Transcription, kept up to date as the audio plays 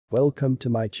Welcome to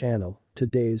my channel.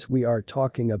 Today's we are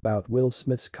talking about Will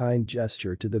Smith's kind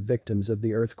gesture to the victims of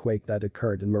the earthquake that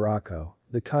occurred in Morocco.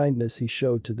 The kindness he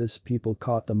showed to this people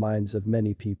caught the minds of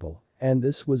many people. And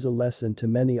this was a lesson to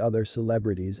many other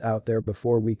celebrities out there.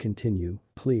 Before we continue,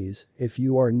 please, if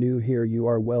you are new here, you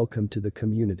are welcome to the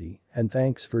community, and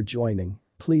thanks for joining.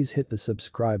 Please hit the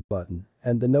subscribe button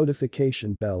and the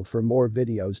notification bell for more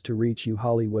videos to reach you.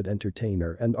 Hollywood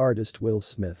entertainer and artist Will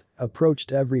Smith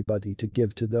approached everybody to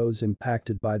give to those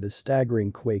impacted by the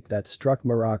staggering quake that struck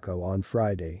Morocco on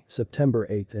Friday, September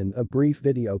 8. In a brief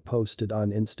video posted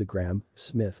on Instagram,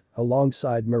 Smith,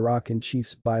 alongside Moroccan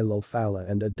chiefs Bilal Fallah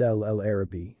and Adel El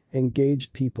Arabi,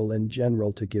 engaged people in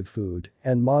general to give food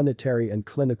and monetary and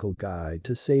clinical guide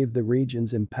to save the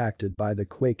regions impacted by the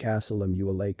quake. Assalamu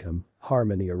alaikum,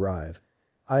 harmony arrive.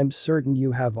 I'm certain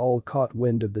you have all caught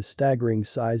wind of the staggering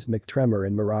seismic tremor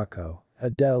in Morocco.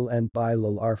 Adel and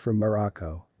Bilal are from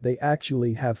Morocco. They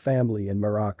actually have family in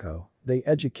Morocco. They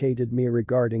educated me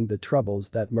regarding the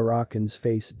troubles that Moroccans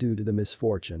face due to the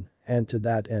misfortune, and to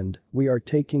that end, we are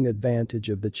taking advantage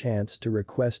of the chance to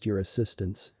request your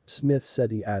assistance, Smith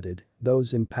said. He added,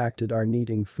 those impacted are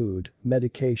needing food,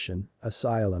 medication,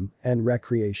 asylum, and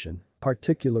recreation,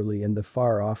 particularly in the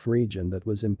far-off region that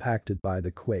was impacted by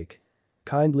the quake.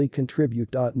 Kindly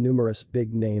contribute. Numerous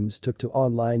big names took to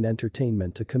online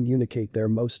entertainment to communicate their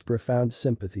most profound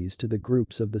sympathies to the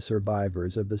groups of the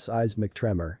survivors of the seismic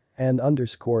tremor and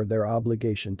underscore their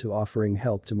obligation to offering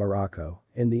help to Morocco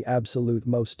in the absolute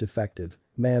most effective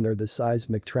manner. The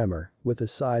seismic tremor, with a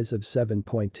size of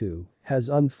 7.2, has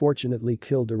unfortunately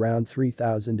killed around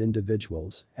 3,000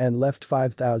 individuals and left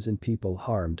 5,000 people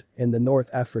harmed. In the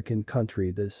North African country,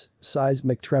 this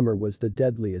seismic tremor was the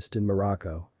deadliest in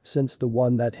Morocco since the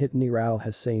one that hit Nir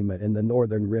al-Husayma in the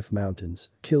northern Rif Mountains,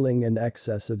 killing in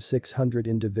excess of 600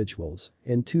 individuals.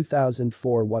 In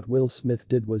 2004, what Will Smith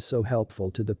did was so helpful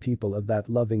to the people of that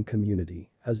loving community,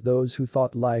 as those who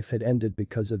thought life had ended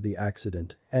because of the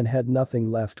accident and had nothing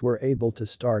left were able to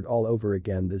start all over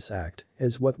again. This act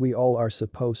is what we all are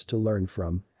supposed to learn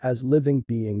from. As living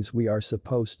beings, we are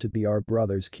supposed to be our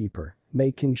brother's keeper,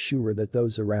 making sure that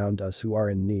those around us who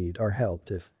are in need are helped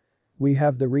if we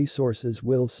have the resources.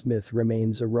 Will Smith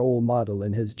remains a role model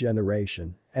in his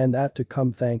generation, and that to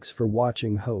come. Thanks for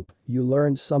watching. Hope you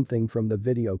learned something from the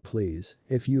video. Please,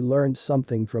 if you learned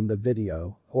something from the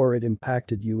video or it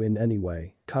impacted you in any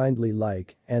way, kindly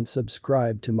like and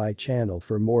subscribe to my channel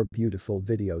for more beautiful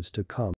videos to come.